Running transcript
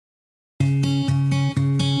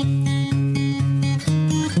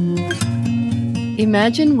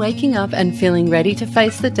Imagine waking up and feeling ready to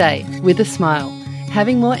face the day with a smile,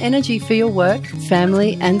 having more energy for your work,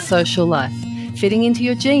 family and social life, fitting into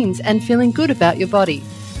your jeans and feeling good about your body,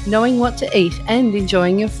 knowing what to eat and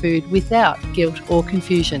enjoying your food without guilt or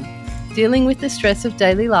confusion, dealing with the stress of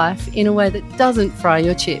daily life in a way that doesn't fry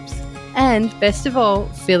your chips, and, best of all,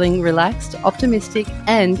 feeling relaxed, optimistic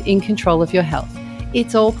and in control of your health.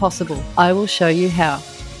 It's all possible. I will show you how.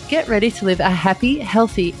 Get ready to live a happy,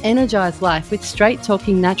 healthy, energised life with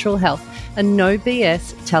straight-talking natural health, a no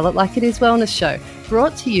BS, tell it like it is wellness show,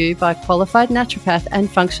 brought to you by qualified naturopath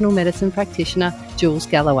and functional medicine practitioner Jules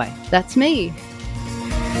Galloway. That's me.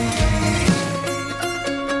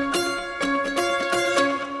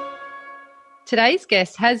 Today's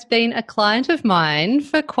guest has been a client of mine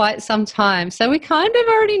for quite some time, so we kind of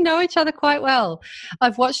already know each other quite well.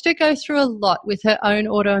 I've watched her go through a lot with her own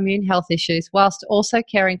autoimmune health issues whilst also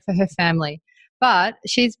caring for her family. But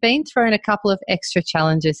she's been thrown a couple of extra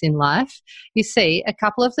challenges in life. You see, a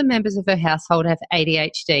couple of the members of her household have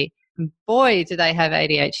ADHD. And boy, do they have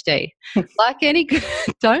ADHD. Like any good...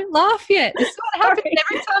 Don't laugh yet. This is what happens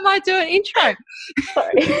every time I do an intro.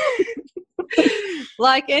 Sorry.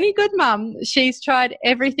 Like any good mum, she's tried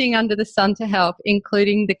everything under the sun to help,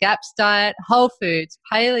 including the GAPS diet, whole foods,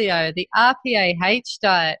 paleo, the RPAH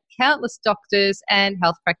diet, countless doctors and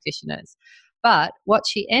health practitioners. But what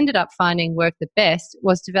she ended up finding worked the best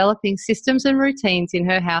was developing systems and routines in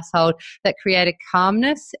her household that created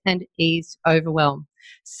calmness and eased overwhelm.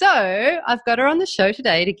 So I've got her on the show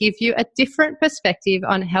today to give you a different perspective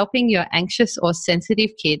on helping your anxious or sensitive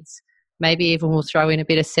kids. Maybe even we'll throw in a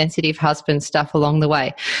bit of sensitive husband stuff along the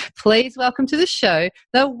way. Please welcome to the show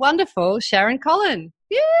the wonderful Sharon Collon.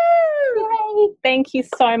 Yay! Thank you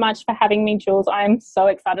so much for having me, Jules. I'm so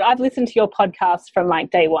excited. I've listened to your podcast from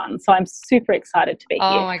like day one, so I'm super excited to be here.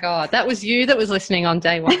 Oh my God, that was you that was listening on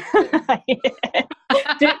day one.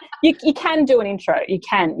 You can do an intro. You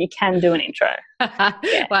can do an intro.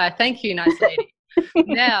 Yeah. Well, thank you, nice lady.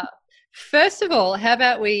 Now, first of all, how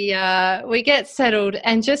about we get settled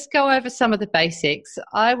and just go over some of the basics.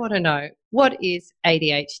 I want to know, what is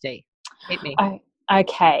ADHD? Hit me.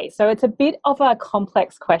 Okay, so it's a bit of a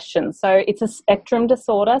complex question. So it's a spectrum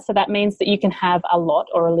disorder, so that means that you can have a lot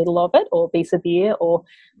or a little of it, or be severe or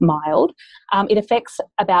mild. It affects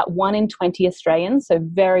about 1 in 20 Australians, so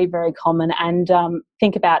very, very common. And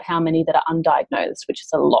think about how many that are undiagnosed, which is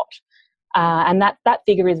a lot. And that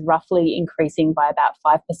figure is roughly increasing by about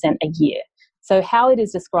 5% a year. So how it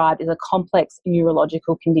is described is a complex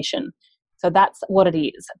neurological condition. So that's what it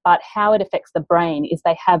is. But how it affects the brain is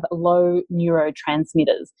they have low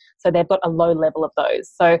neurotransmitters. So they've got a low level of those.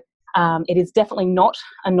 So it is definitely not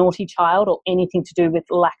a naughty child or anything to do with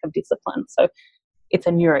lack of discipline. So it's a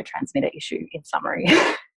neurotransmitter issue in summary.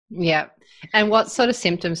 Yeah. And what sort of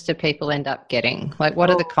symptoms do people end up getting? Like, what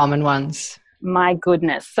are the common ones? My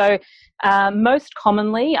goodness. So most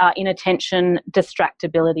commonly are inattention,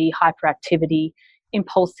 distractibility, hyperactivity,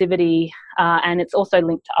 impulsivity, and it's also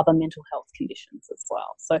linked to other mental health conditions as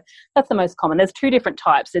well. So that's the most common. There's 2 different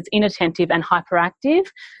types. It's inattentive and hyperactive,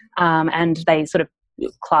 and they sort of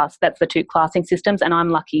class, that's the 2 classing systems, and I'm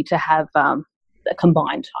lucky to have a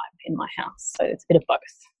combined type in my house. So it's a bit of both.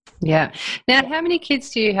 Yeah. Now, how many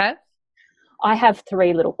kids do you have? I have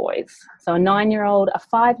 3 little boys. So a 9-year-old, a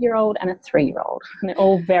 5-year-old and a 3-year-old. And they're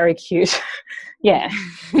all very cute. Yeah.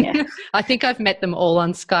 I think I've met them all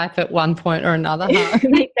on Skype at one point or another. Huh?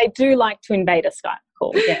 They do like to invade a Skype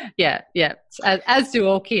call. Yeah. As do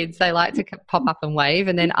all kids. They like to pop up and wave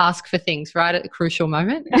and then ask for things right at the crucial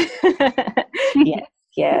moment. Yes.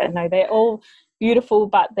 Yeah. No, they're all beautiful,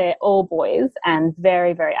 but they're all boys and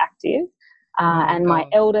very, very active. And my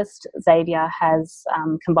eldest, Xavier, has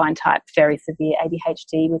combined type very severe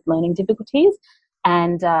ADHD with learning difficulties.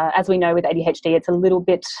 And as we know with ADHD, it's a little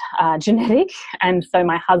bit genetic. And so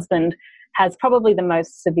my husband has probably the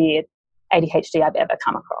most severe ADHD I've ever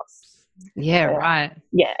come across. Yeah, right.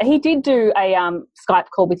 Yeah, he did do a Skype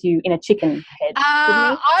call with you in a chicken head, didn't he?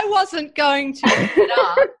 I wasn't going to bring it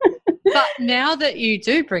up, but now that you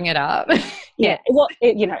do bring it up. Yeah,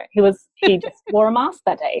 he just wore a mask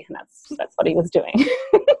that day, and that's what he was doing.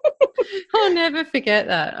 I'll never forget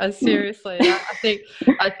that. Seriously,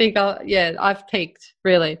 I think I've peaked.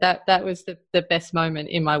 Really, that was the best moment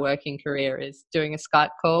in my working career, is doing a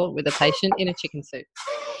Skype call with a patient in a chicken suit.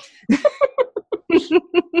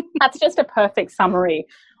 That's just a perfect summary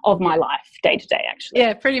of my life day to day, actually.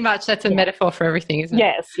 Yeah, pretty much. That's a metaphor for everything, isn't it?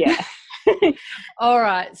 Yes, yeah. All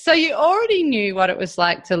right. So you already knew what it was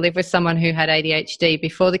like to live with someone who had ADHD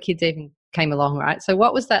before the kids even came along, right? So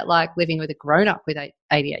what was that like living with a grown-up with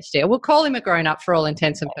ADHD? We'll call him a grown-up for all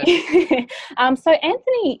intents and purposes. So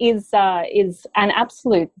Anthony is an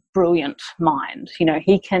absolute brilliant mind. You know,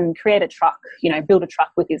 he can create a truck, you know, build a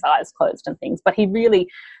truck with his eyes closed and things, but he really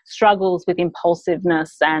struggles with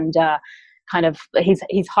impulsiveness and kind of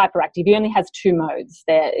he's hyperactive. He only has two modes.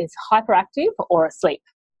 There is hyperactive or asleep.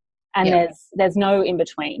 And there's no in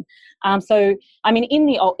between. So, I mean, in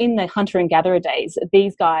the hunter and gatherer days,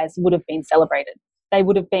 these guys would have been celebrated. They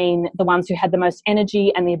would have been the ones who had the most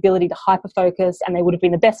energy and the ability to hyper focus, and they would have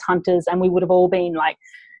been the best hunters, and we would have all been like,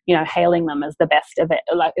 you know, hailing them as the best of it,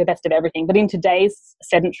 like the best of everything. But in today's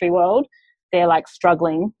sedentary world, they're like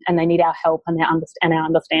struggling, and they need our help and our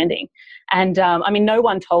understanding. And I mean, no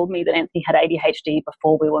one told me that Anthony had ADHD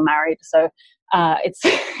before we were married, so it's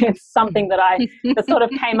something that sort of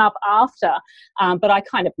came up after, but I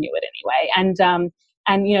kind of knew it anyway.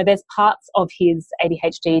 And you know, there's parts of his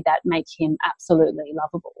ADHD that make him absolutely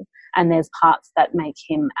lovable, and there's parts that make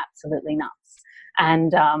him absolutely nuts.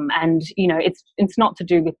 And you know, it's not to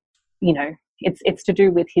do with, you know, it's to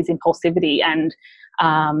do with his impulsivity and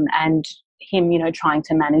him, you know, trying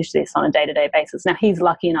to manage this on a day-to-day basis. Now, he's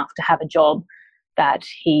lucky enough to have a job that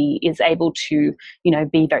he is able to, you know,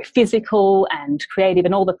 be very physical and creative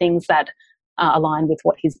and all the things that align with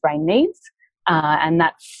what his brain needs. And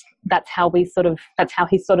that's how he sort of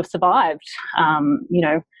survived, you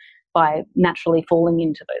know, by naturally falling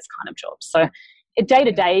into those kind of jobs. So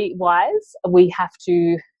day-to-day wise, we have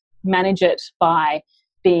to manage it by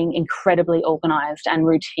being incredibly organised and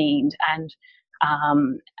routined and,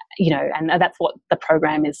 you know, and that's what the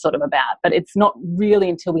program is sort of about. But it's not really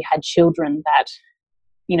until we had children that,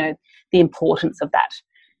 you know, the importance of that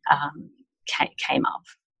came up.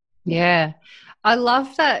 Yeah. I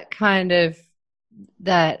love that kind of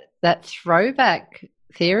that throwback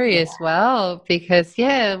theory as well, because,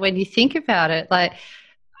 when you think about it, like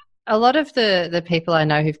a lot of the people I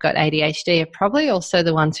know who've got ADHD are probably also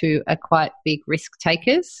the ones who are quite big risk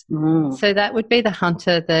takers. So that would be the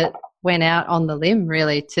hunter that went out on the limb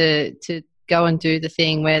really to go and do the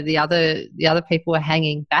thing where the other people were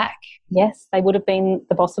hanging back. Yes, they would have been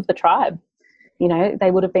the boss of the tribe. You know,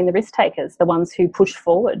 they would have been the risk takers, the ones who pushed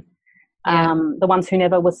forward, the ones who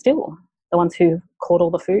never were still, the ones who caught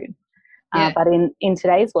all the food. But in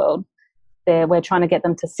today's world, we're trying to get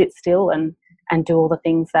them to sit still and do all the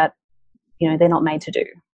things that, you know, they're not made to do.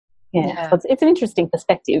 So it's an interesting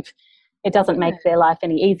perspective. It doesn't make their life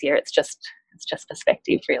any easier. It's just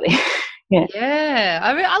perspective, really.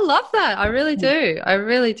 I mean, I love that. I really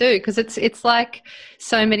do, because it's like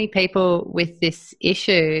so many people with this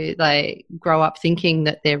issue, they grow up thinking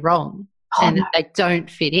that they're wrong that they don't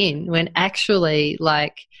fit in, when actually,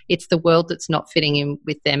 like, it's the world that's not fitting in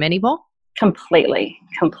with them anymore. Completely.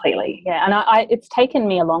 Yeah, and it's taken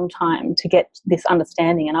me a long time to get this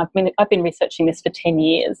understanding, and I've been researching this for 10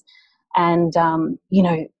 years, and you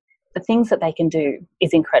know, the things that they can do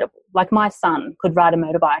is incredible. Like my son could ride a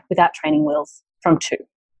motorbike without training wheels from 2.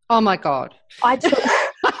 Oh my God! I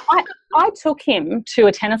took him to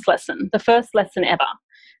a tennis lesson, the first lesson ever,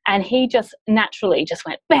 and he just naturally just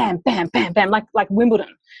went bam, bam, bam, bam, like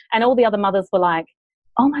Wimbledon. And all the other mothers were like,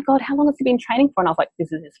 "Oh my God, how long has he been training for?" And I was like,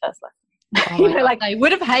 "This is his first lesson." Oh my God, like they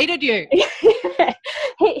would have hated you.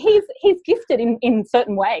 He's gifted in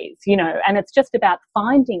certain ways, you know, and it's just about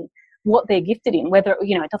finding what they're gifted in, whether,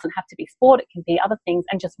 you know, it doesn't have to be sport, it can be other things,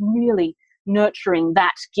 and just really nurturing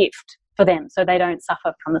that gift for them so they don't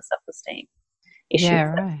suffer from the self-esteem issues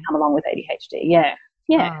that come along with ADHD. Yeah.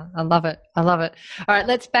 Oh, I love it. All right,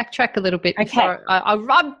 let's backtrack a little bit. Before I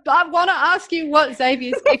want to ask you what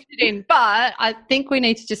Xavier's gifted in, but I think we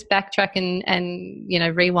need to just backtrack and you know,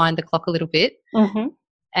 rewind the clock a little bit. Mm-hmm.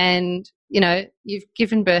 And, you know, you've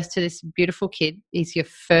given birth to this beautiful kid. He's your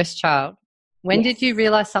first child. When did you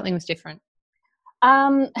realise something was different?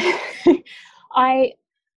 When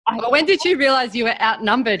did you realise you were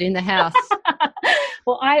outnumbered in the house?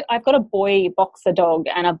 Well, I've got a boy boxer dog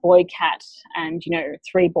and a boy cat and, you know,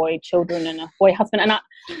 3 boy children and a boy husband. And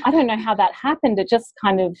I don't know how that happened. It just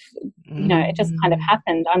kind of, you know, it just kind of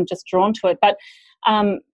happened. I'm just drawn to it. But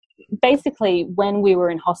basically when we were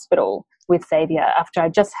in hospital with Xavier, after I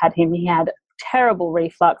just had him, he had terrible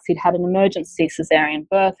reflux. He'd had an emergency cesarean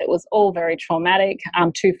birth. It was all very traumatic.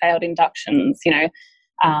 2 failed inductions, you know,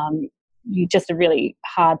 just a really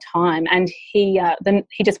hard time. And he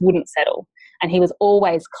just wouldn't settle. And he was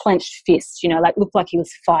always clenched fists, you know, like looked like he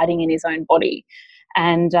was fighting in his own body.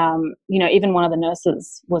 And, you know, even one of the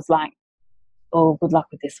nurses was like, "Oh, good luck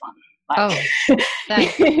with this one."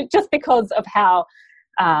 Like, just because of how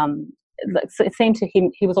it seemed to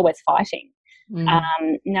him he was always fighting.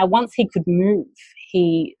 Now, once he could move,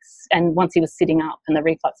 and once he was sitting up and the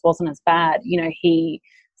reflux wasn't as bad, he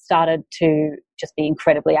started to just be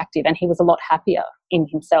incredibly active, and he was a lot happier in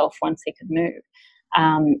himself once he could move.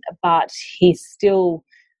 But he still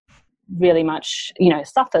really much,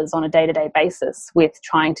 suffers on a day-to-day basis with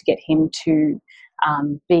trying to get him to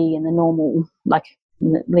be in the normal, like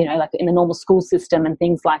in the normal school system and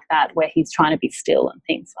things like that, where he's trying to be still and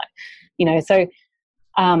things like, so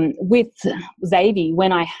with Xavier,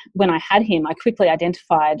 when I had him, I quickly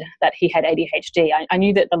identified that he had ADHD. I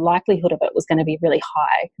knew that the likelihood of it was going to be really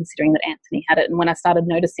high, considering that Anthony had it. And when I started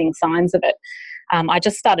noticing signs of it, I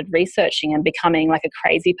just started researching and becoming like a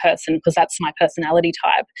crazy person, because that's my personality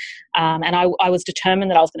type. And I was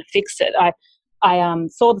determined that I was going to fix it. I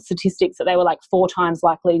saw the statistics that they were like 4 times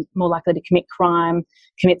more likely to commit crime,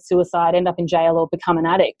 commit suicide, end up in jail, or become an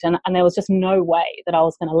addict. And there was just no way that I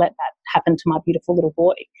was going to let that happen to my beautiful little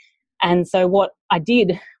boy. And so what I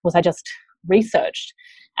did was I just researched,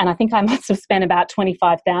 and I think I must have spent about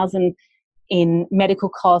 $25,000 in medical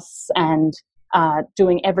costs and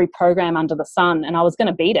doing every program under the sun, and I was going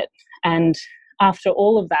to beat it. And after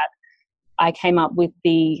all of that, I came up with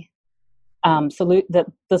the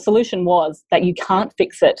solution was that you can't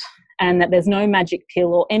fix it, and that there's no magic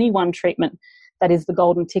pill or any one treatment that is the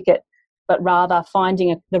golden ticket, but rather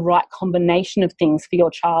finding the right combination of things for your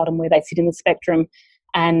child and where they sit in the spectrum,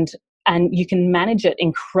 and you can manage it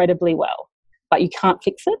incredibly well, but you can't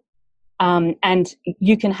fix it. And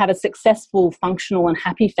you can have a successful, functional and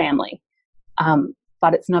happy family,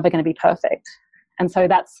 but it's never going to be perfect. And so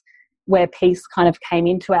that's where peace kind of came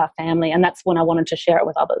into our family, and that's when I wanted to share it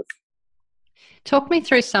with others. Talk me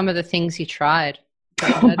through some of the things you tried.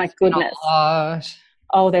 Oh, my goodness.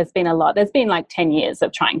 Oh, there's been a lot. There's been like 10 years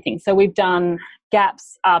of trying things. So we've done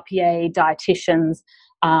GAPS, RPA, dietitians,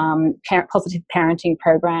 positive parenting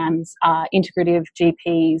programs, integrative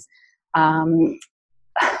GPs.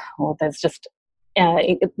 There's just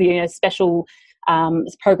special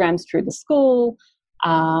programs through the school.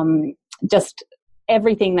 Just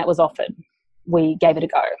everything that was offered, we gave it a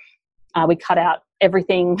go. We cut out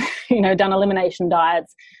everything, done elimination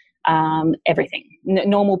diets, everything.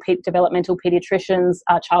 Normal developmental pediatricians,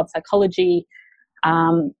 child psychology,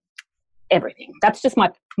 everything. That's just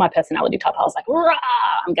my personality type. I was like, rah,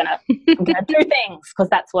 I'm gonna do things, because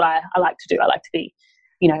that's what I like to do. I like to be,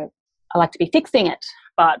 I like to be fixing it,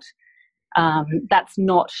 but that's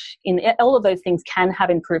not all of those things can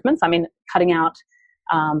have improvements. I mean, cutting out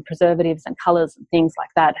preservatives and colours and things like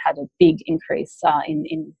that had a big increase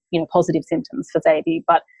in positive symptoms for Xavier.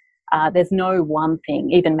 But there's no one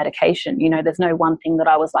thing, even medication, there's no one thing that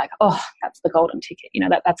I was like, oh, that's the golden ticket.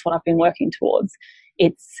 That's what I've been working towards.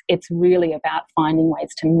 It's really about finding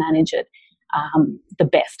ways to manage it the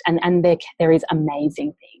best. And there is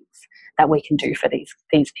amazing things that we can do for these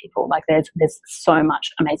people. Like there's so much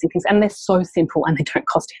amazing things, and they're so simple and they don't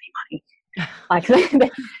cost any money. Like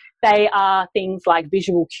they are things like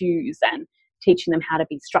visual cues and teaching them how to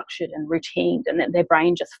be structured and routined, and that their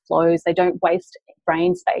brain just flows. They don't waste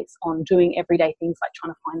brain space on doing everyday things like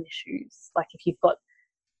trying to find their shoes. Like if you've got,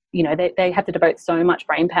 they have to devote so much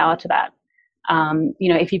brain power to that.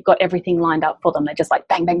 If you've got everything lined up for them, they just like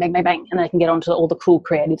bang, bang, bang, bang, bang, and they can get onto all the cool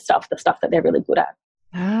creative stuff, the stuff that they're really good at.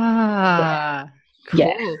 Cool.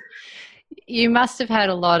 Yeah. You must have had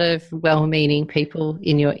a lot of well-meaning people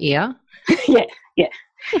in your ear. Yeah.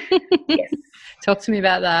 Yes. Talk to me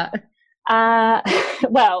about that.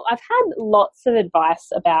 Well, I've had lots of advice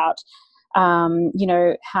about,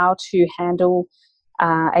 how to handle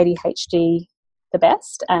ADHD the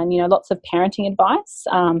best, and, lots of parenting advice,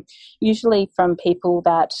 usually from people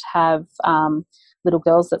that have little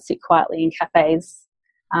girls that sit quietly in cafes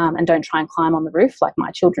and don't try and climb on the roof like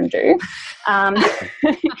my children do.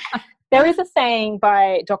 There is a saying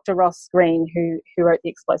by Dr. Ross Green, who wrote The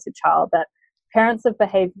Explosive Child, that parents of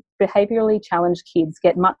behaviourally challenged kids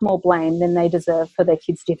get much more blame than they deserve for their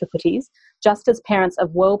kids' difficulties, just as parents of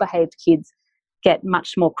well-behaved kids get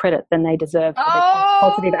much more credit than they deserve for their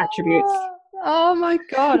positive attributes. Oh my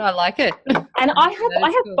God, I like it. And I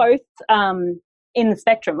have both in the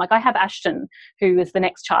spectrum. Like I have Ashton, who is the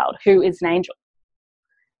next child, who is an angel,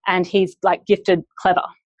 and he's like gifted, clever.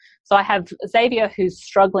 So I have Xavier, who's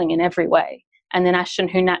struggling in every way, and then Ashton,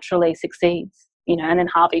 who naturally succeeds. And then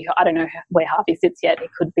Harvey, who I don't know where Harvey sits yet. It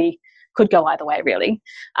could go either way, really.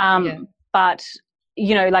 But,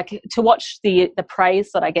 like to watch the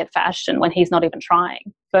praise that I get for Ashton when he's not even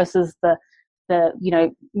trying versus the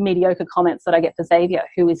mediocre comments that I get for Xavier,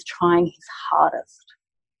 who is trying his hardest,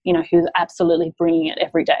 who's absolutely bringing it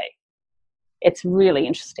every day. It's really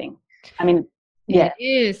interesting. I mean, yeah. It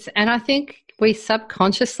is. And I think we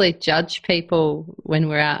subconsciously judge people when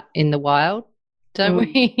we're out in the wild. don't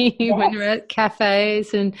we? Yes. When we're at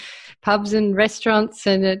cafes and pubs and restaurants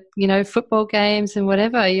and at, football games and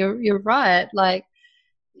whatever. You're right. Like,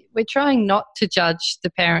 we're trying not to judge the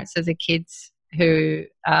parents of the kids who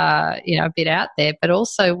are, a bit out there, but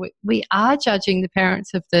also we are judging the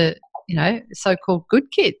parents of the, so-called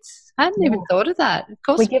good kids. I hadn't even thought of that. Of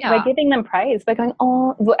course we're giving them praise. We're going,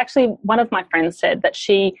 oh, well, actually, one of my friends said that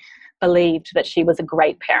she believed that she was a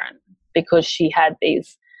great parent because she had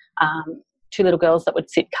these two little girls that would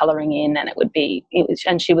sit colouring in, and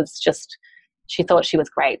and she thought she was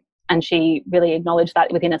great. And she really acknowledged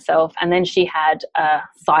that within herself. And then she had a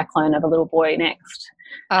cyclone of a little boy next.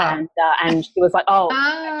 And she was like,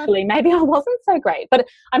 actually, maybe I wasn't so great. But,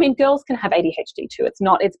 I mean, girls can have ADHD too. It's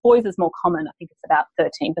boys is more common. I think it's about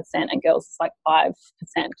 13%, and girls is like 5%.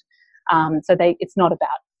 So it's not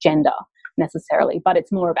about gender necessarily, but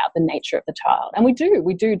it's more about the nature of the child. And we do it.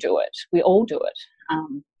 We all do it.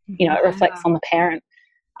 It reflects on the parent.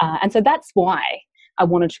 And so that's why I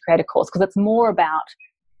wanted to create a course, because it's more about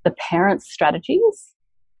the parents' strategies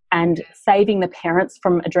and saving the parents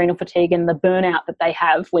from adrenal fatigue and the burnout that they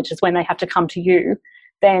have, which is when they have to come to you,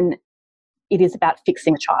 then it is about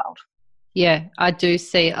fixing a child. Yeah, I do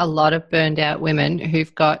see a lot of burned out women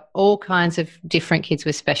who've got all kinds of different kids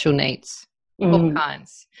with special needs, all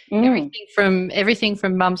kinds. Everything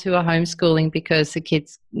from mums who are homeschooling because the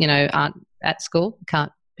kids, aren't at school,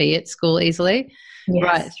 can't be at school easily,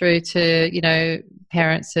 right through to,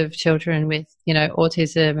 parents of children with,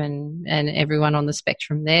 autism and everyone on the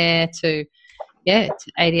spectrum there to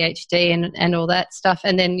ADHD and all that stuff.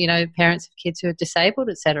 And then, parents of kids who are disabled,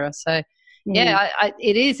 et cetera. So,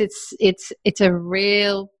 it's a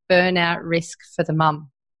real burnout risk for the mum.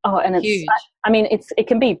 Oh, and it's huge. It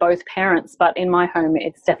can be both parents, but in my home,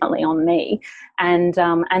 it's definitely on me. And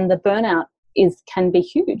the burnout can be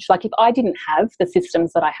huge. Like, if I didn't have the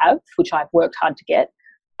systems that I have, which I've worked hard to get,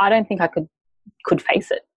 I don't think I could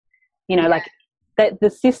face it. Like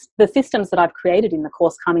the systems that I've created in the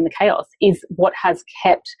course, Calming the Chaos, is what has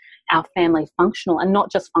kept our family functional, and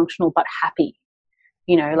not just functional, but happy.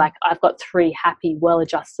 Like, I've got 3 happy,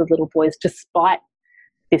 well-adjusted little boys despite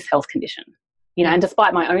this health condition, and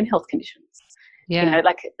despite my own health conditions. Yeah.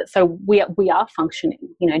 So we are functioning.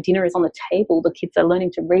 Dinner is on the table. The kids are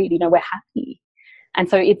learning to read. We're happy. And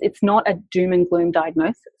so it's not a doom and gloom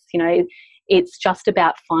diagnosis. It's just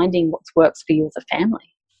about finding what works for you as a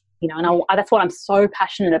family. And that's what I'm so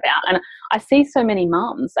passionate about. And I see so many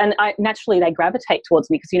mums, and naturally they gravitate towards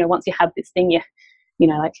me because, once you have this thing,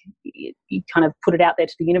 you kind of put it out there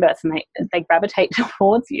to the universe, and they gravitate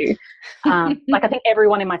towards you. I think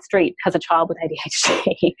everyone in my street has a child with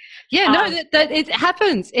ADHD. That it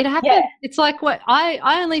happens. It happens. Yeah. It's like what I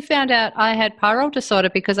only found out I had pyrrole disorder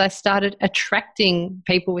because I started attracting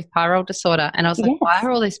people with pyrrole disorder, and I was like, why are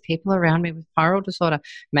all these people around me with pyrrole disorder?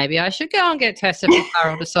 Maybe I should go and get tested for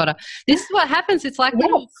pyrrole disorder. This is what happens. It's like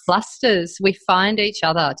little clusters. We find each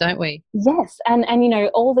other, don't we? Yes, and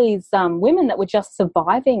all these women that were just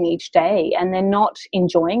surviving each day, and they're not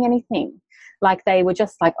enjoying anything. Like, they were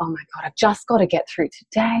just like, oh my God, I've just got to get through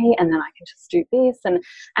today, and then I can just do this. And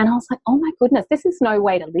I was like, oh my goodness, this is no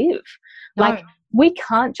way to live. No. Like, we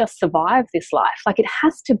can't just survive this life. Like, it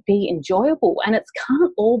has to be enjoyable, and it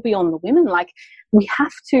can't all be on the women. Like, we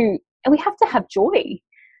have to have joy.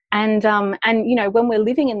 And when we're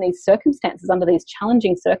living in these circumstances, under these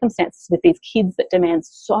challenging circumstances with these kids that demand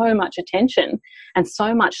so much attention and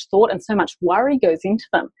so much thought and so much worry goes into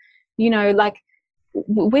them,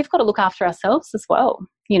 we've got to look after ourselves as well.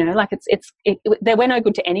 We're no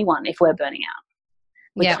good to anyone if we're burning out.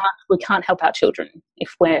 We can't help our children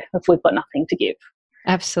if we've got nothing to give.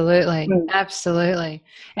 Absolutely. Absolutely.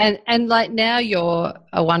 And like, now you're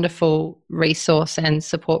a wonderful resource and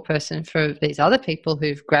support person for these other people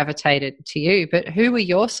who've gravitated to you. But who were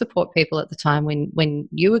your support people at the time when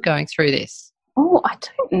you were going through this? Oh, I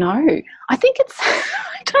don't know. I think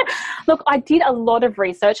look, I did a lot of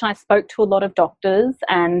research, and I spoke to a lot of doctors,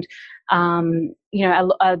 and, I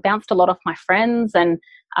bounced a lot off my friends, and,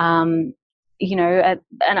 and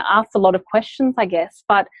asked a lot of questions, I guess.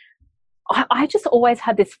 But I just always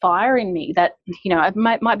had this fire in me that, it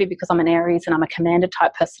might be because I'm an Aries and I'm a commander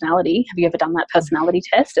type personality. Have you ever done that personality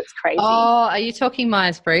test? It's crazy. Oh, are you talking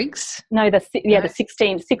Myers-Briggs? No, the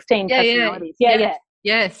 16 personalities. Yeah.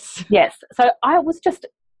 Yes. So I was just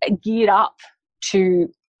geared up to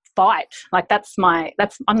fight. Like, I'm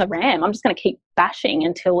the ram. I'm just going to keep bashing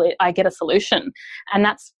until I get a solution. And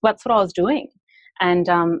that's what I was doing. And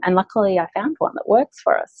luckily I found one that works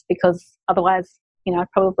for us, because otherwise,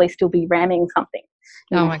 I'd probably still be ramming something.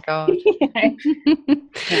 Oh my God.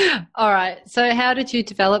 Yeah. All right. So how did you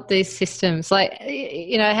develop these systems? Like,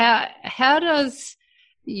 how does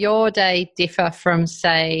your day differ from,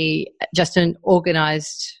 say, just an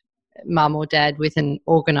organised mum or dad with an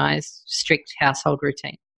organised, strict household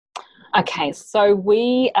routine? Okay, so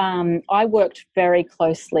I worked very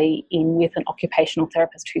closely with an occupational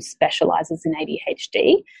therapist who specialises in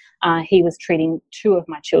ADHD. He was treating 2 of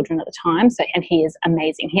my children at the time, and he is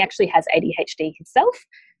amazing. He actually has ADHD himself,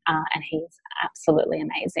 and he is absolutely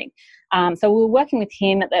amazing. So we were working with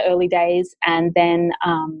him at the early days, and then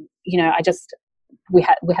we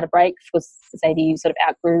had a break because Zadie sort of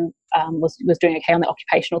outgrew, was doing okay on the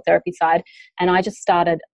occupational therapy side, and I just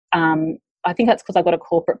started. I think that's because I got a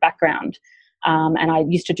corporate background, and I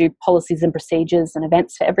used to do policies and procedures and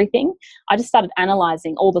events for everything. I just started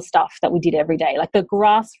analysing all the stuff that we did every day, like the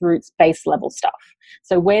grassroots base level stuff.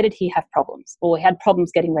 So where did he have problems? Well, he had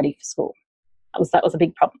problems getting ready for school. That was a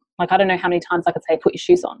big problem. Like, I don't know how many times I could say, put your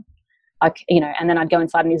shoes on. Like, and then I'd go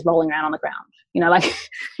inside and he's rolling around on the ground.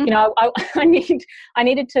 I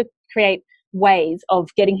needed to create ways of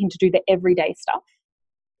getting him to do the everyday stuff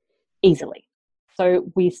easily.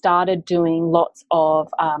 So we started doing lots of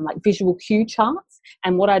visual cue charts,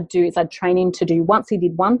 and what I'd do is I'd train him to do, once he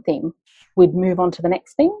did one thing, we'd move on to the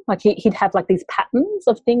next thing. Like he'd have like these patterns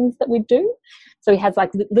of things that we'd do. So he has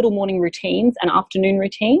like little morning routines and afternoon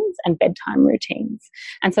routines and bedtime routines.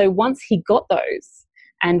 And so once he got those,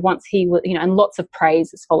 and once he was, and lots of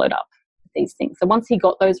praise is followed up with these things. So once he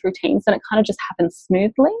got those routines, then it kind of just happened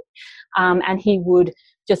smoothly, and he would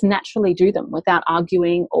just naturally do them without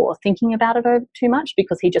arguing or thinking about it too much,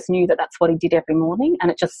 because he just knew that that's what he did every morning,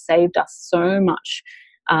 and it just saved us so much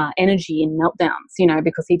energy in meltdowns,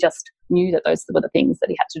 because he just knew that those were the things that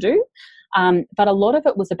he had to do. But a lot of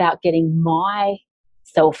it was about getting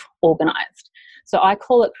myself organised. So I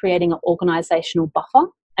call it creating an organisational buffer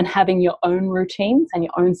and having your own routines and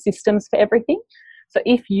your own systems for everything. So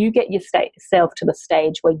if you get yourself to the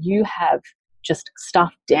stage where you have just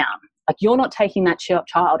stuff down, like you're not taking that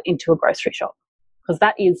child into a grocery shop, because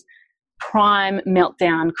that is prime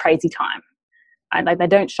meltdown crazy time. They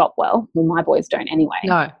don't shop well. Well, my boys don't anyway.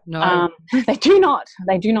 No. They do not.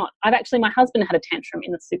 My husband had a tantrum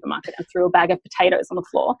in the supermarket and threw a bag of potatoes on the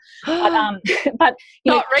floor. But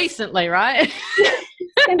not recently, right?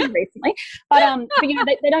 Recently. But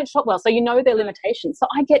they don't shop well, so their limitations. So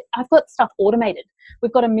I've got stuff automated.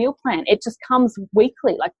 We've got a meal plan. It just comes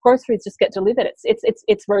weekly. Like groceries just get delivered.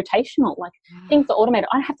 It's rotational. Like things are automated.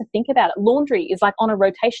 I don't have to think about it. Laundry is like on a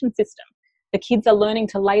rotation system. The kids are learning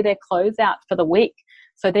to lay their clothes out for the week.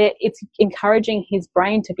 So it's encouraging his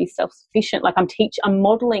brain to be self-sufficient. Like I'm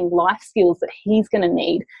modeling life skills that he's going to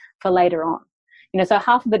need for later on. So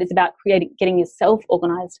half of it is about getting yourself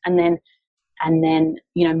organized and then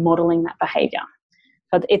modeling that behavior.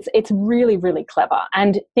 But it's really, really clever.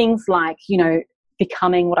 And things like,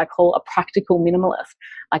 becoming what I call a practical minimalist,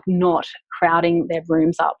 like not crowding their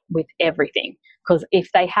rooms up with everything. Because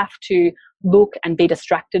if they have to look and be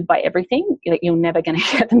distracted by everything, you're never going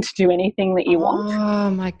to get them to do anything that you want.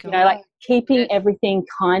 Oh my God. Like keeping everything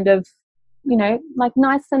kind of, like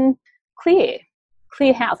nice and clear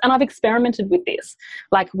house. And I've experimented with this.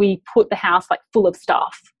 Like we put the house like full of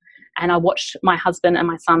stuff, and I watched my husband and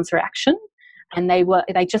my son's reaction, and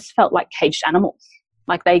they just felt like caged animals.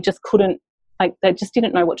 Like they just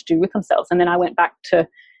didn't know what to do with themselves. And then I went back to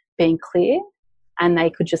being clear, and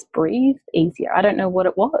they could just breathe easier. I don't know what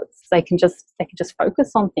it was. They can just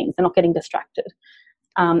focus on things. They're not getting distracted.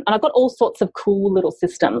 And I've got all sorts of cool little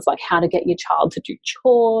systems, like how to get your child to do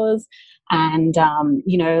chores, and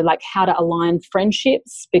like how to align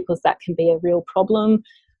friendships, because that can be a real problem.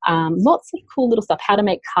 Lots of cool little stuff. How to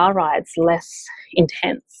make car rides less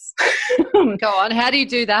intense. Go on. How do you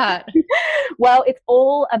do that? Well, it's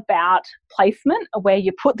all about placement of where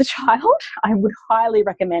you put the child. I would highly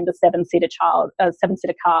recommend a seven-seater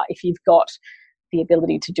car if you've got the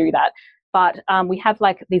ability to do that. But we have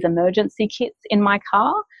like these emergency kits in my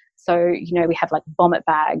car. So, we have like vomit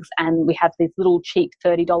bags, and we have these little cheap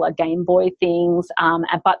 $30 Game Boy things.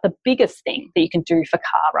 But the biggest thing that you can do for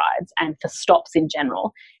car rides and for stops in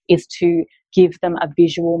general is to give them a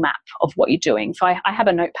visual map of what you're doing. So I have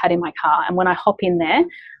a notepad in my car, and when I hop in there,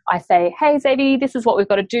 I say, hey, Zadie, this is what we've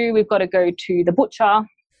got to do. We've got to go to the butcher.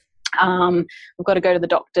 We've got to go to the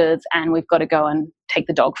doctor's, and we've got to go and take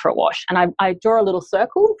the dog for a wash. And I draw a little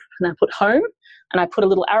circle, and I put home, and I put a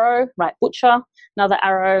little arrow, right, butcher, another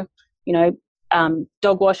arrow,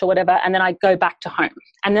 dog wash or whatever, and then I go back to home.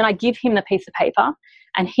 And then I give him the piece of paper,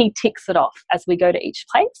 and he ticks it off as we go to each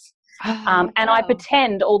place. And I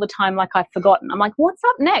pretend all the time like I've forgotten. I'm like, what's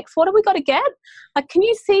up next? What have we got to get? Like, can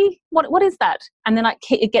you see what is that? And then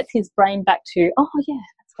it gets his brain back to, oh, yeah,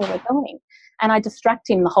 that's where we're going. And I distract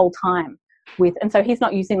him the whole time and so he's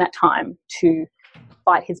not using that time to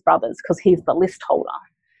fight his brothers because he's the list holder.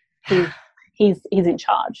 He's in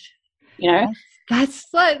charge, you know? That's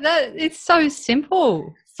like that. It's so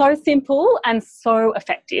simple. So simple and so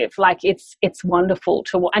effective. Like it's wonderful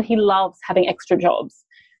and he loves having extra jobs.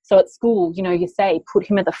 So at school, you know, you say, put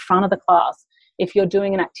him at the front of the class. If you're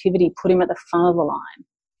doing an activity, put him at the front of the line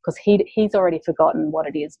because he's already forgotten what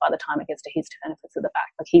it is by the time it gets to his turn if it's at the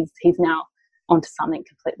back. Like he's now onto something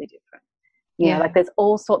completely different. You know, like there's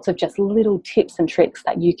all sorts of just little tips and tricks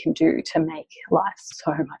that you can do to make life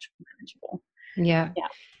so much more manageable. Yeah.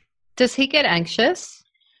 Does he get anxious?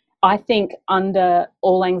 I think under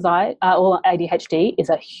all ADHD is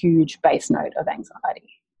a huge base note of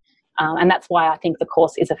anxiety. And that's why I think the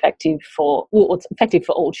course is effective it's effective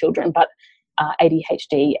for all children, but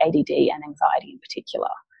ADHD, ADD and anxiety in particular.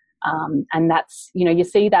 And that's, you know, you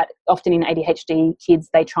see that often in ADHD kids,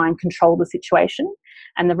 they try and control the situation.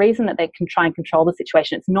 And the reason that they can try and control the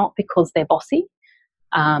situation, it's not because they're bossy.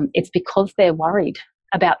 It's because they're worried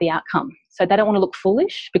about the outcome. So they don't want to look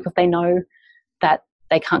foolish because they know that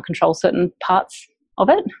they can't control certain parts of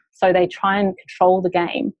it. So they try and control the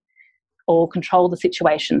game or control the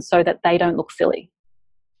situation so that they don't look silly.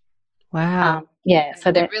 Wow.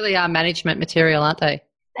 So they really are management material, aren't they?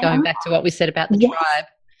 Going back to what we said about the tribe.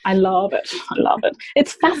 I love it.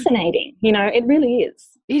 It's fascinating. You know, it really is.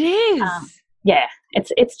 It is.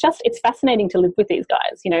 It's fascinating to live with these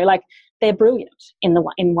guys. You know, like they're brilliant in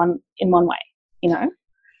one way. You know.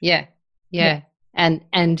 Yeah.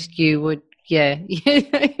 And you would, you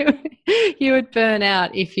would burn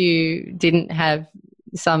out if you didn't have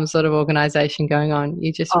some sort of organisation going on.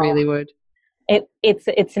 You just really would. It's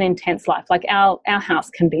an intense life. Like our house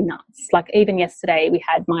can be nuts. Like even yesterday we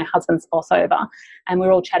had my husband's boss over and we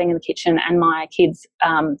were all chatting in the kitchen and my kids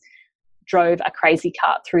drove a crazy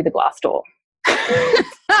cart through the glass door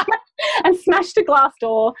and smashed a glass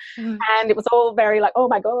door and it was all very like, oh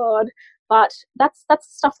my God. But that's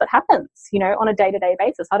stuff that happens, you know, on a day-to-day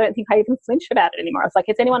basis. I don't think I even flinch about it anymore. It's like,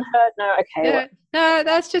 is anyone hurt? No, okay. No,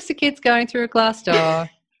 that's just the kids going through a glass door.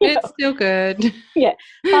 It's still good. Yeah,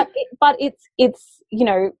 but it's you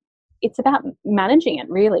know, it's about managing it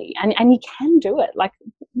really, and you can do it. Like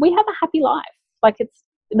we have a happy life. Like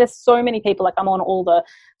there's so many people. Like I'm on all the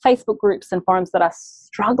Facebook groups and forums that are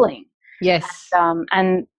struggling. Yes,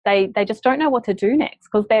 and they just don't know what to do next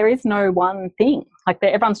because there is no one thing. Like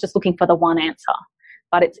everyone's just looking for the one answer,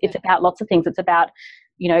 but it's about lots of things. It's about,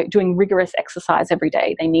 you know, doing rigorous exercise every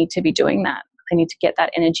day. They need to be doing that. They need to get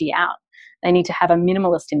that energy out. They need to have a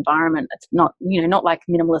minimalist environment. It's not, you know, not like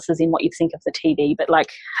minimalist as in what you think of the TV, but like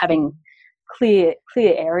having clear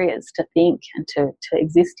areas to think and to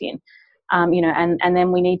exist in. You know, and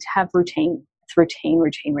then we need to have routine. It's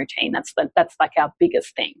routine. That's like our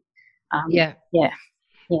biggest thing. Yes.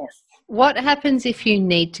 What happens if you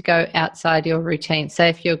need to go outside your routine? Say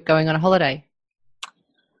if you're going on a holiday.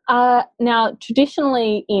 Now,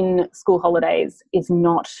 traditionally in school holidays is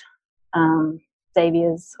not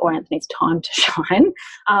Xavier's or Anthony's time to shine,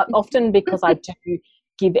 often because I do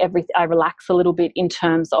give I relax a little bit in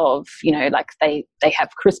terms of, you know, like they have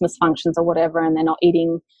Christmas functions or whatever and they're not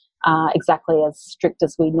eating exactly as strict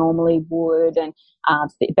as we normally would, and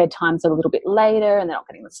the bedtimes are a little bit later and they're not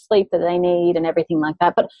getting the sleep that they need and everything like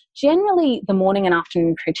that. But generally the morning and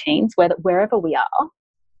afternoon routines, wherever we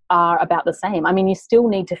are about the same. I mean, you still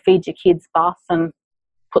need to feed your kids, bath them,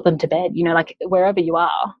 put them to bed, you know, like wherever you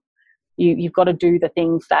are. You've got to do the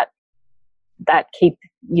things that keep,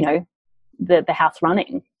 you know, the house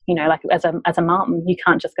running. You know, like as a mum, you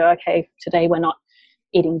can't just go, okay, today we're not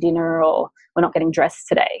eating dinner or we're not getting dressed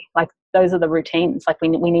today. Like those are the routines. Like we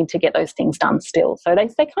need to get those things done still. So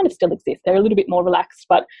they kind of still exist. They're a little bit more relaxed,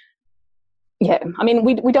 but yeah, I mean,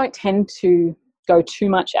 we don't tend to go too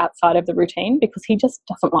much outside of the routine because he just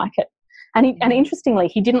doesn't like it. And interestingly,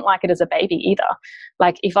 he didn't like it as a baby either.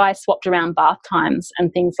 Like if I swapped around bath times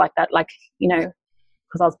and things like that, like, you know,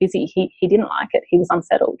 because I was busy, he didn't like it. He was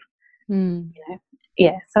unsettled. You know?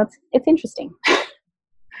 Yeah, so it's interesting.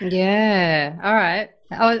 Yeah. All right.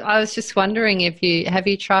 I was just wondering have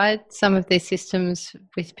you tried some of these systems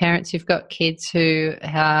with parents who've got kids who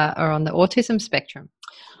are on the autism spectrum?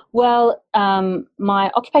 Well,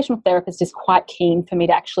 my occupational therapist is quite keen for me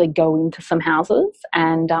to actually go into some houses,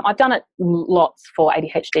 and I've done it lots for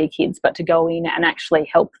ADHD kids, but to go in and actually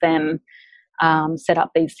help them set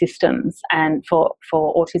up these systems and for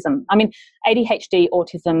autism. I mean, ADHD,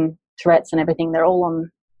 autism, Tourette's and everything, they're all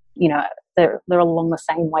on they're along the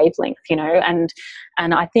same wavelength, and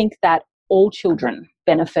I think that all children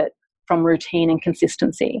benefit from routine and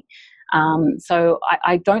consistency. So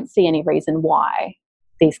I don't see any reason why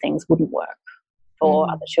these things wouldn't work for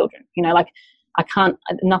other children. Like I can't,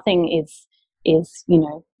 nothing is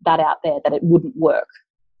that out there that it wouldn't work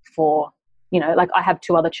for, like I have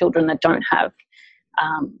 2 other children that don't have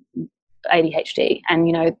ADHD,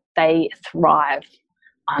 and, they thrive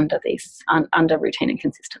under this, under routine and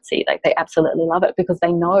consistency. They absolutely love it because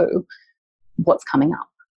they know what's coming up.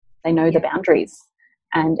 They know the boundaries,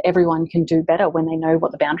 and everyone can do better when they know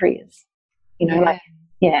what the boundary is.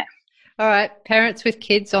 All right, parents with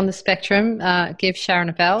kids on the spectrum, give Sharon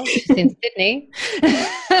a bell. She's in Sydney.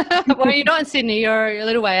 Well, you're not in Sydney. You're a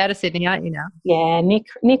little way out of Sydney, aren't you now? Yeah, near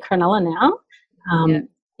Cronulla now.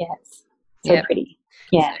 It's so pretty.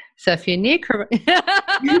 Yeah. So if you're near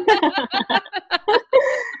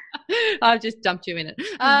I've just dumped you in it.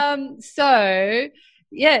 So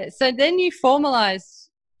then you formalize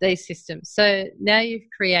these systems. So now you've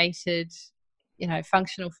created,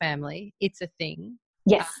 functional family. It's a thing.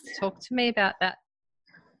 Yes. Talk to me about that.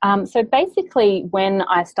 So basically when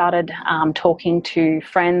I started talking to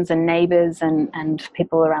friends and neighbours and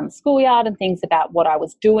people around the schoolyard and things about what I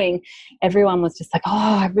was doing, everyone was just like,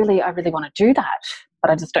 oh, I really want to do that, but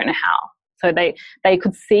I just don't know how. So they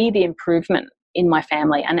could see the improvement in my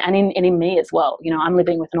family and in me as well. I'm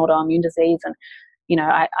living with an autoimmune disease, and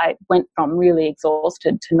I went from really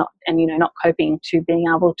exhausted to not coping to being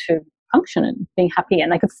able to function and being happy,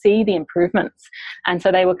 and they could see the improvements. And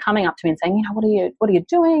so they were coming up to me and saying, what are you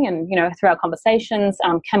doing? And through our conversations,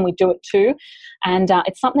 can we do it too? And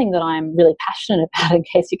it's something that I'm really passionate about, in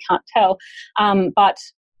case you can't tell. But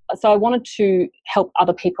so I wanted to help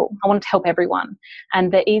other people. I wanted to help everyone,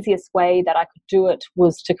 and the easiest way that I could do it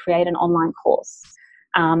was to create an online course.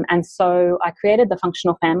 And so I created the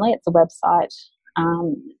Functional Family. It's a website,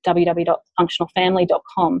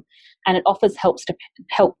 www.functionalfamily.com, and it offers help to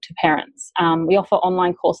parents. We offer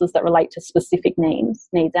online courses that relate to specific needs,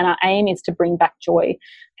 and our aim is to bring back joy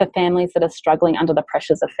for families that are struggling under the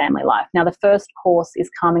pressures of family life. Now, the first course is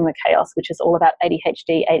Calming the Chaos, which is all about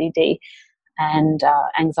ADHD, ADD, and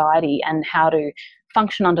anxiety, and how to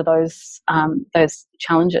function under those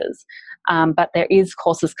challenges. But there is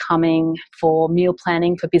courses coming for meal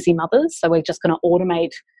planning for busy mothers, so we're just going to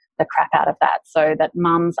automate the crap out of that, so that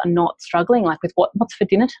mums are not struggling like with what's for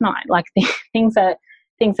dinner tonight. Like things are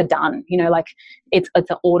done. Like it's an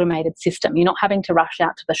automated system. You're not having to rush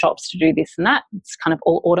out to the shops to do this and that. It's kind of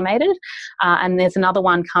all automated. And there's another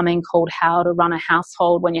one coming called How to Run a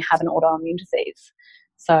Household When You Have an Autoimmune Disease.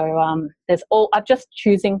 So I'm just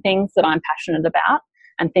choosing things that I'm passionate about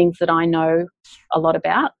and things that I know a lot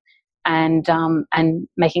about, and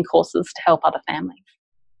making courses to help other families.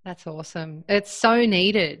 That's awesome. It's so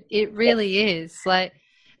needed. It really is. Like,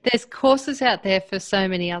 there's courses out there for so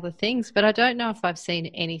many other things, but I don't know if I've seen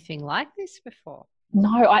anything like this before.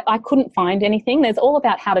 No, I couldn't find anything. There's all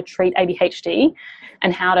about how to treat ADHD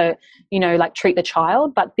and how to, treat the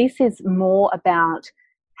child. But this is more about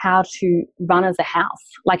how to run as a house.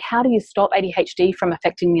 Like, how do you stop ADHD from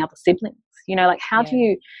affecting the other siblings? How do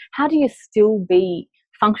you still be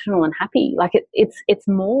functional and happy? Like it's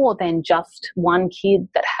more than just one kid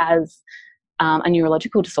that has a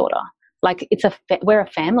neurological disorder. Like we're a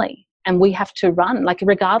family, and we have to run, like,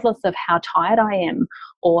 regardless of how tired I am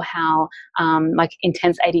or how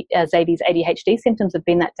intense Zadie's ADHD symptoms have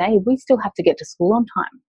been that day, we still have to get to school on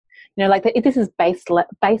time. This is base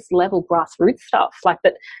level grassroots stuff. Like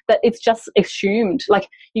that it's just assumed. Like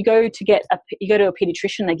you go to a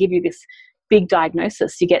pediatrician, they give you this big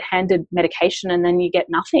diagnosis, you get handed medication, and then you get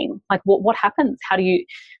nothing. Like what happens? How do you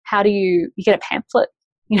get a pamphlet?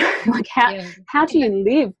 How do you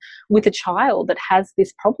live with a child that has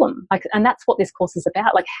this problem? And that's what this course is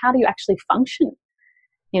about. Like, how do you actually function?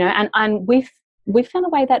 And we've found a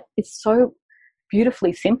way that is so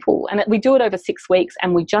beautifully simple, and we do it over 6 weeks,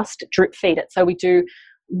 and we just drip feed it. So we do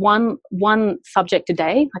one subject a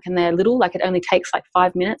day, and they're little, it only takes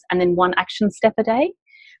 5 minutes, and then one action step a day.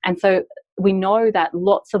 And so we know that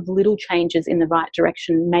lots of little changes in the right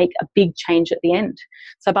direction make a big change at the end.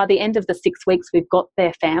 So by the end of the 6 weeks, we've got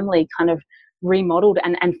their family kind of remodeled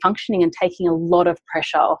and functioning, and taking a lot of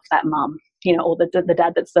pressure off that mum, or the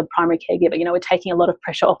dad that's the primary caregiver. We're taking a lot of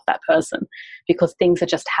pressure off that person, because things are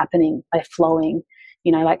just happening, they're flowing,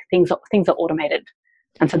 things are automated.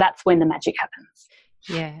 And so that's when the magic happens.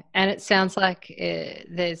 Yeah, and it sounds like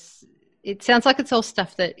it's all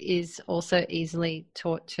stuff that is also easily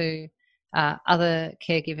taught to other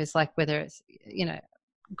caregivers, like whether it's,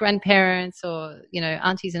 grandparents or,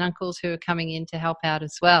 aunties and uncles who are coming in to help out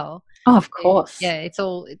as well. Oh, of course. Yeah,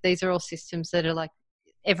 these are all systems that are like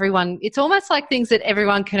everyone, it's almost like things that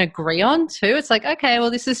everyone can agree on too. It's like, okay,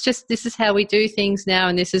 well, this is how we do things now,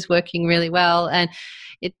 and this is working really well. And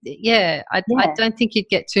I don't think you'd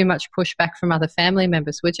get too much pushback from other family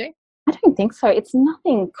members, would you? I don't think so. It's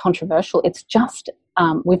nothing controversial. It's just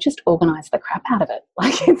we've just organised the crap out of it.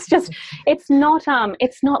 Like it's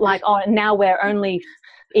not like, oh, now we're only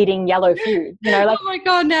eating yellow food. Like, oh my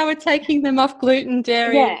God, now we're taking them off gluten,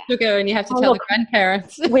 dairy, and sugar, and you have to tell the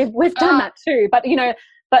grandparents. We've done that too,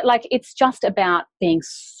 but like it's just about being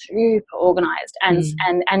super organised, and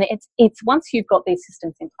it's once you've got these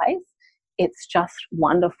systems in place, it's just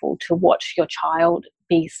wonderful to watch your child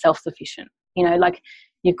be self-sufficient. Like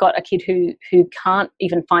you've got a kid who can't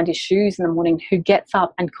even find his shoes in the morning, who gets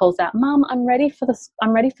up and calls out, "Mum, I'm ready for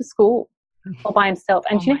school," all by himself.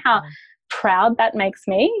 And do you know how proud that makes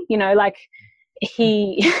me? Like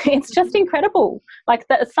it's just incredible. Like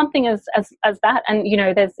that, something as that. And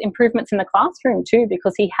there's improvements in the classroom too,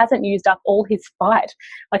 because he hasn't used up all his fight,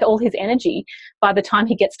 like all his energy, by the time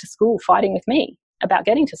he gets to school fighting with me about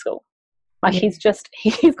getting to school. Like he's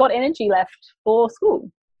got energy left for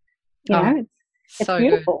school. It's so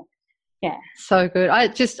beautiful. Good. Yeah. So good.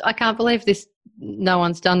 I can't believe this. No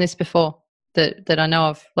one's done this before that I know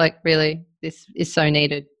of. Like, really, this is so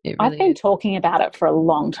needed. It really I've been talking about it for a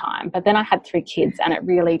long time, but then I had 3 kids and it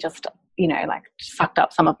really just, like sucked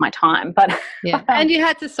up some of my time. But yeah. And you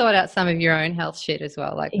had to sort out some of your own health shit as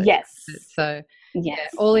well. Like, yes. So yeah,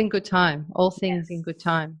 all in good time. All things in good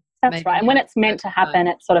time. That's right. And when it's meant to happen,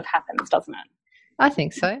 it sort of happens, doesn't it? I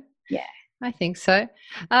think so. Yeah. I think so.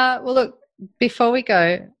 Well, look, before we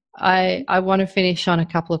go, I want to finish on a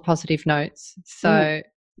couple of positive notes. So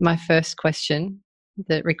my first question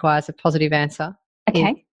that requires a positive answer.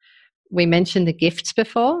 Okay. We mentioned the gifts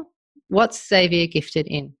before. What's Xavier gifted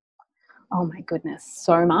in? Oh my goodness,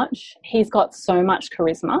 so much. He's got so much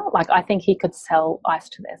charisma. Like I think he could sell ice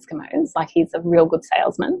to the Eskimos. Like he's a real good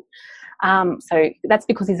salesman. So that's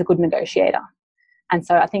because he's a good negotiator. And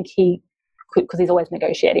so I think he could, because he's always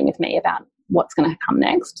negotiating with me about what's going to come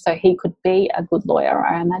next. So he could be a good lawyer,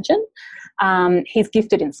 I imagine. He's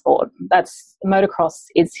gifted in sport. Motocross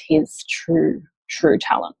is his true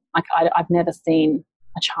talent. Like I've never seen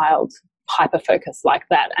a child hyper-focus like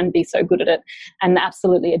that and be so good at it. And the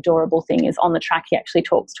absolutely adorable thing is on the track he actually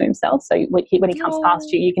talks to himself. So when he comes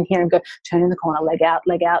past you, you can hear him go, turn in the corner, leg out,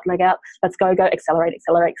 let's go, accelerate. It's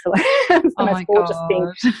the most gorgeous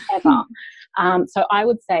thing ever. So I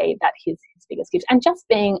would say that his biggest gift, and just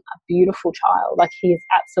being a beautiful child. Like he is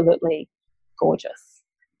absolutely gorgeous.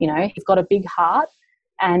 He's got a big heart,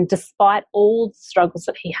 and despite all the struggles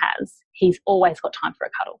that he has, he's always got time for a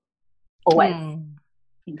cuddle. Always.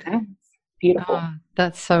 It's beautiful. Oh,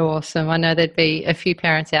 that's so awesome. I know there'd be a few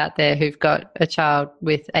parents out there who've got a child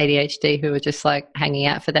with ADHD who are just like hanging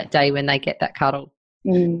out for that day when they get that cuddle.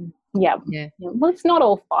 Yeah. Well, it's not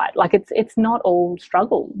all fight. Like it's not all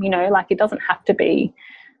struggle, like it doesn't have to be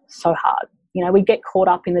so hard. We get caught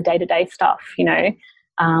up in the day-to-day stuff,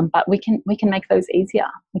 but we can make those easier.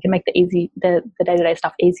 We can make the day-to-day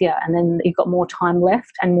stuff easier, and then you've got more time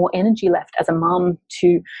left and more energy left as a mum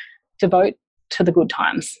to devote to the good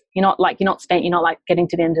times. You're not like getting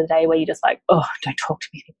to the end of the day where you're just like, oh, don't talk to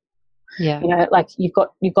me. Yeah. Like you've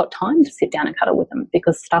got time to sit down and cuddle with them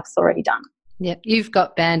because stuff's already done. Yeah, you've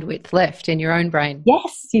got bandwidth left in your own brain.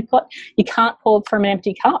 Yes, you can't pour from an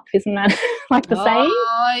empty cup, isn't that like the saying?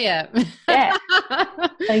 Oh, yeah. Yeah.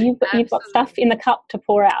 So you've got stuff in the cup to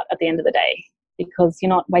pour out at the end of the day because you're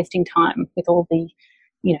not wasting time with all the,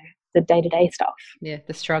 the day-to-day stuff. Yeah,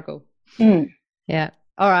 the struggle. Yeah.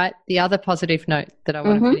 All right, the other positive note that I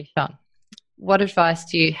want to finish on. What advice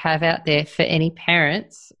do you have out there for any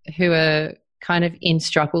parents who are kind of in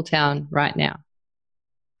struggle town right now?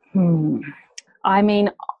 I mean,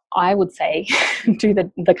 I would say do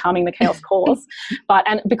the Calming the Chaos course,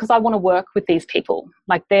 and because I want to work with these people,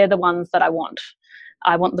 like they're the ones that I want.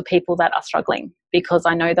 I want the people that are struggling because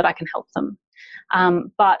I know that I can help them.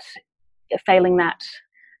 But failing that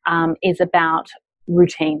is about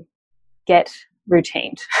routine. Get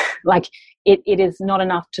routined. Like it is not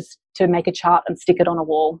enough to make a chart and stick it on a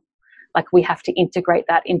wall. Like we have to integrate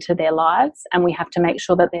that into their lives, and we have to make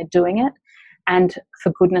sure that they're doing it. And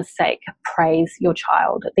for goodness sake, praise your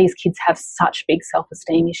child. These kids have such big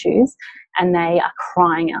self-esteem issues and they are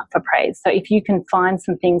crying out for praise. So if you can find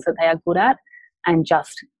some things that they are good at and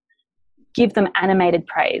just give them animated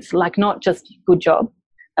praise, like not just good job,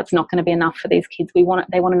 that's not going to be enough for these kids. They want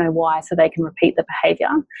to know why so they can repeat the behaviour.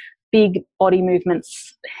 big body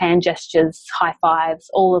movements, hand gestures, high fives,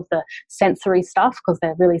 all of the sensory stuff, because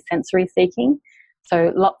they're really sensory seeking.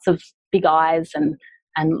 So lots of big eyes and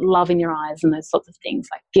love in your eyes and those sorts of things.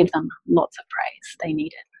 Like, give them lots of praise. They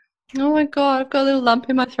need it. Oh my God, I've got a little lump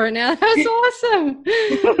in my throat now. That's awesome.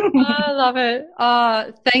 I love it.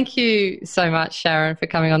 Thank you so much, Sharon, for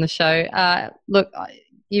coming on the show. Look,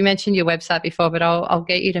 you mentioned your website before, but I'll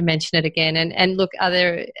get you to mention it again. And look,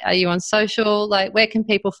 are you on social? Like, where can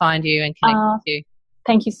people find you and connect with you?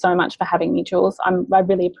 Thank you so much for having me, Jules. I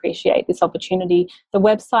really appreciate this opportunity. The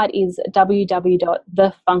website is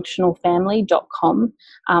www.thefunctionalfamily.com.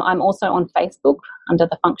 I'm also on Facebook under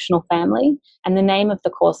The Functional Family, and the name of the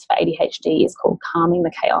course for ADHD is called Calming the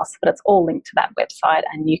Chaos, but it's all linked to that website,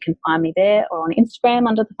 and you can find me there or on Instagram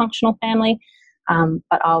under The Functional Family.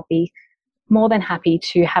 But I'll be more than happy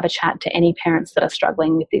to have a chat to any parents that are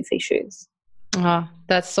struggling with these issues. Oh,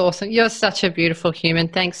 that's awesome. You're such a beautiful human.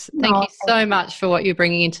 Thank you so much for what you're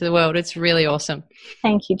bringing into the world. It's really awesome.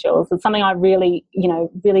 Thank you, Jules. It's something I really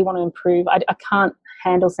want to improve. I can't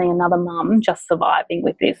handle seeing another mum just surviving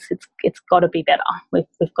with this. It's got to be better. We've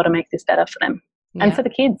got to make this better for them and for the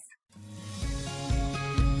kids.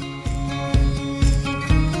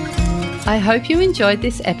 I hope you enjoyed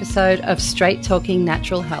this episode of Straight Talking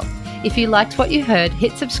Natural Health. If you liked what you heard,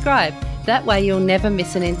 hit subscribe. That way you'll never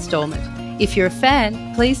miss an installment. If you're a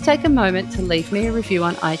fan, please take a moment to leave me a review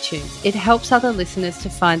on iTunes. It helps other listeners to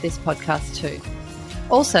find this podcast too.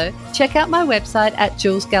 Also, check out my website at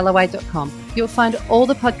julesgalloway.com. You'll find all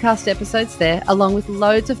the podcast episodes there, along with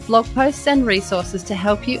loads of blog posts and resources to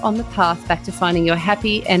help you on the path back to finding your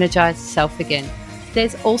happy, energized self again.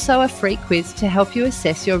 There's also a free quiz to help you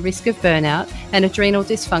assess your risk of burnout and adrenal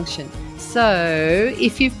dysfunction. So,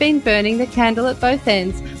 if you've been burning the candle at both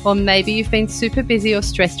ends, or maybe you've been super busy or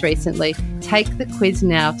stressed recently, take the quiz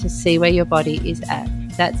now to see where your body is at.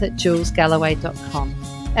 That's at julesgalloway.com.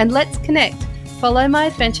 And let's connect. Follow my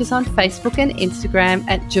adventures on Facebook and Instagram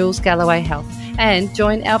at Jules Galloway Health, and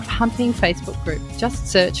join our pumping Facebook group. Just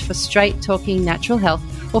search for Straight Talking Natural Health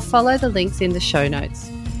or follow the links in the show notes.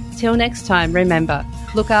 Till next time, remember,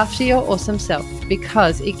 look after your awesome self,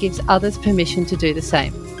 because it gives others permission to do the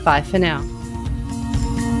same. Bye for now.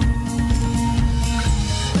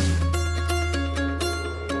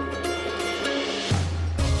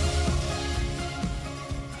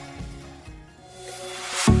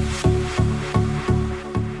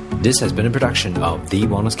 This has been a production of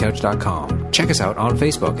TheWellnessCouch.com. Check us out on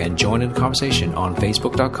Facebook and join in the conversation on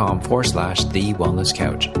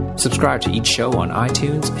Facebook.com/TheWellnessCouch. Subscribe to each show on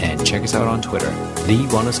iTunes and check us out on Twitter. The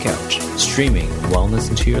Wellness Couch, streaming wellness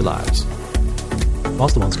into your lives.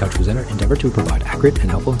 Whilst the Wellness Couch presenter endeavor to provide accurate and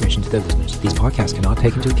helpful information to their listeners, these podcasts cannot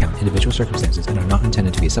take into account individual circumstances and are not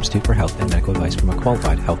intended to be a substitute for health and medical advice from a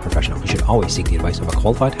qualified health professional. You should always seek the advice of a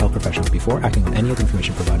qualified health professional before acting on any of the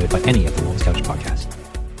information provided by any of the Wellness Couch podcasts.